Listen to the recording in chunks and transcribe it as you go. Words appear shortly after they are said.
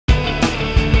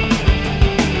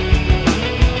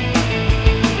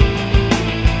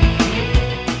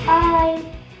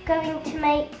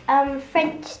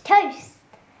French toast.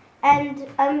 And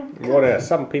What else?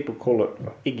 Some people call it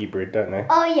eggy bread, don't they?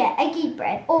 Oh yeah, eggy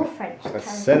bread or French toast.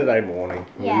 It's Saturday morning.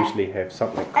 We usually have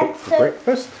something cooked for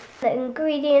breakfast. The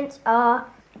ingredients are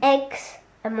eggs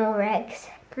and more eggs,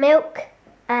 milk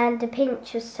and a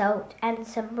pinch of salt and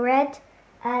some bread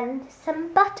and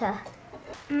some butter.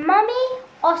 Mummy,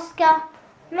 Oscar,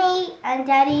 me and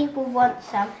Daddy will want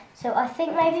some. So I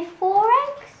think maybe 4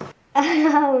 eggs?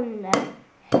 Oh no.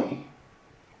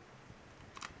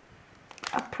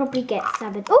 I'll probably get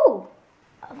 7. Oh!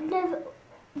 I've never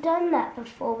done that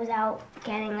before without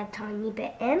getting a tiny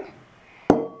bit in.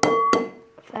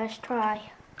 First try.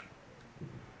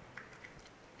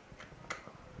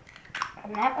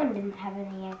 And that one didn't have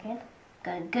any egg in.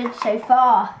 Going good so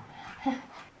far.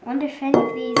 Wonder if any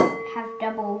of these have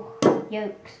double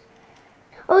yolks.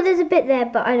 Oh, there's a bit there,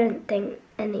 but I don't think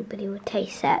anybody would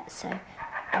taste that, so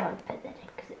I won't put that in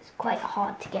because it's quite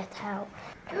hard to get out.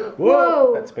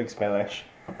 Whoa! That's big spillage.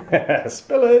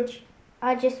 Spillage!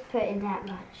 I just put in that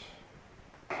much.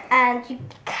 And you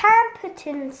can put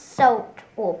in salt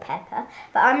or pepper,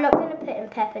 but I'm not going to put in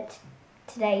pepper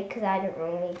today because I don't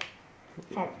really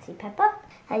fancy pepper.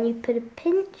 And you put a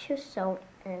pinch of salt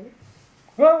in.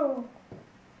 Whoa!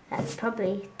 That's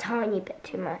probably a tiny bit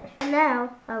too much.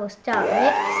 Now I will start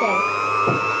mixing.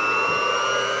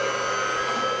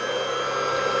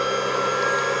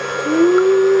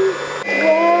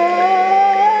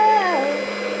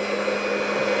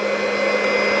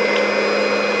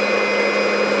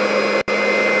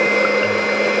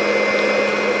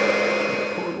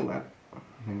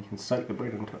 Soak the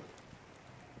bread into it.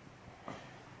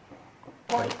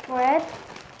 White bread.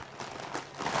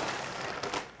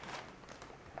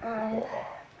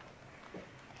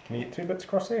 Can you get 2 bits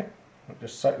across there?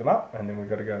 Just soak them up and then we've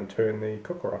got to go and turn the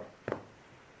cooker on.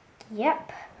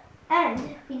 Yep.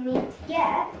 And we need to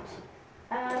get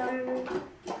a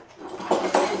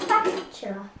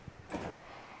spatula.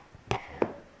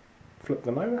 Flip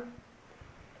them over.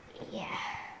 Yeah.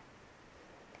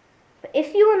 But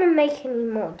if you want to make any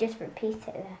more, just repeat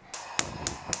it there.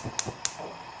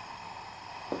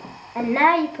 And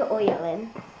now you put oil in,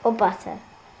 or butter.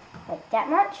 Like that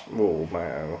much? Oh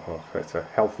man, that's a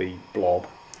healthy blob.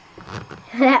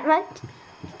 That much?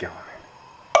 Go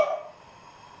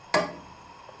on.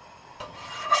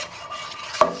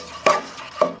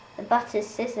 The butter's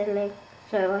sizzling,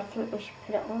 so I think we should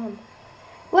put it on.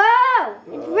 Wow!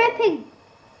 It's ripping!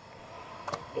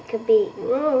 It could be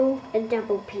a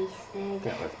double piece there.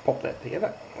 Yeah, let's pop that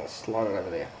together. Let's slide it over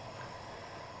there.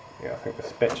 Yeah, I think the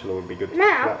spatula would be good to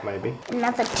now, pick up maybe.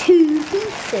 Another 2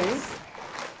 pieces.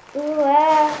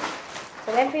 Wow.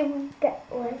 So everyone get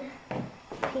 1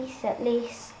 piece at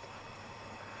least.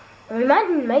 We might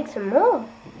make some more.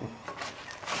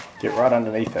 Get right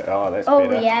underneath it. Oh, that's better.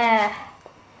 better. Yeah.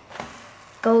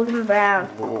 Golden brown.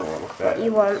 Oh, look at that. What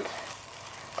you want.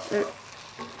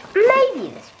 Maybe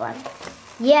this one.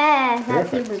 Yeah, that's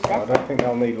Perfect. even better. I don't think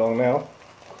they'll need long now.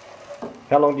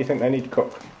 How long do you think they need to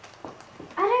cook?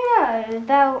 I don't know,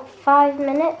 about 5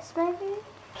 minutes maybe?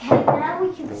 Okay, now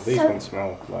we can Well, these ones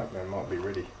smell like they might be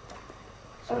ready.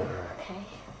 So, okay.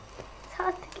 It's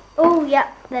hard to get. Oh,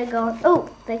 yeah, they're gone. Oh,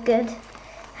 they're good.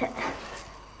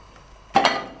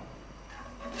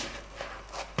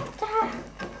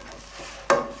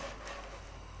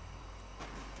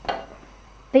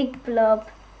 Big blob.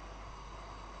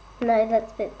 No,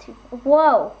 that's a bit too.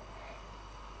 Whoa!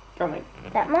 coming.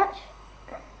 That much?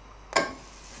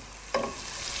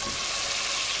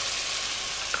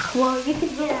 Whoa, you can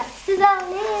hear that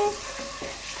sizzling.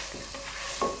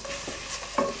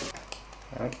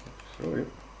 Alright, sorry.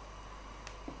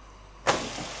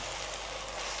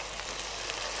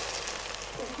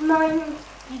 Mine,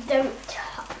 you don't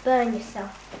burn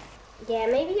yourself. Yeah,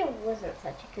 maybe it wasn't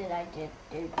such a good idea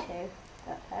to do too.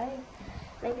 Okay.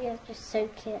 Maybe I'll just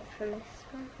soak it from this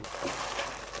one.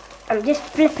 I'm just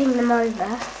flipping them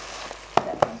over.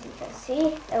 So as you can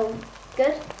see, they're all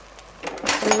good.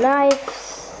 Some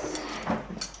knives.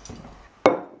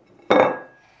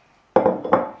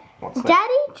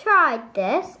 Daddy tried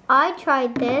this, I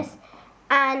tried this,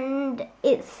 and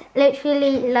it's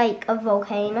literally like a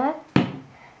volcano.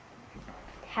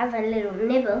 Have a little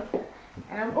nibble.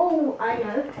 And oh, I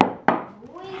know.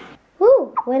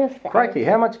 Ooh, one of them. Crikey,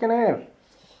 how much can I have?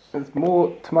 There's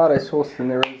more tomato sauce than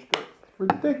there is. That's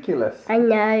ridiculous. I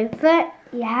know, but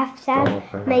you have to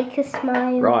make a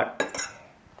smile. Right.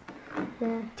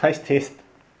 Yeah. Taste test.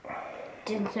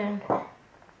 Dun dun.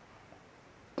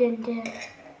 Dun dun.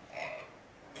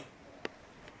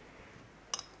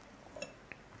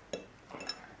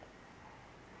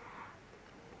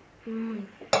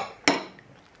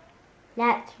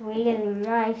 That's really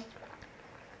nice.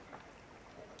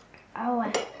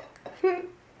 Oh,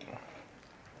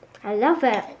 I love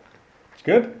it. It's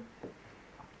good?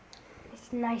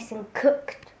 It's nice and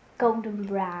cooked, golden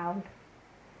brown.